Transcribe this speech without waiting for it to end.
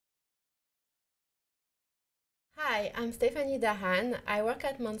Hi, I'm Stephanie Dahan. I work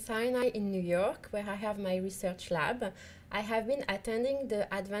at Mount Sinai in New York, where I have my research lab. I have been attending the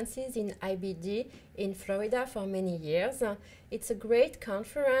Advances in IBD in Florida for many years. It's a great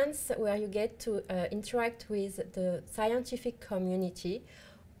conference where you get to interact with the scientific community.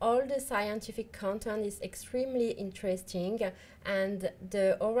 All the scientific content is extremely interesting, and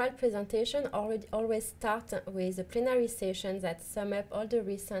the oral presentation always start with a plenary session that sum up all the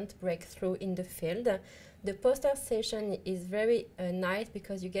recent breakthrough in the field. The poster session is very nice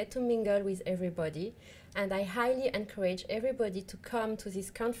because you get to mingle with everybody, and I highly encourage everybody to come to this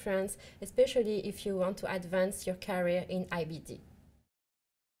conference, especially if you want to advance your career in IBD.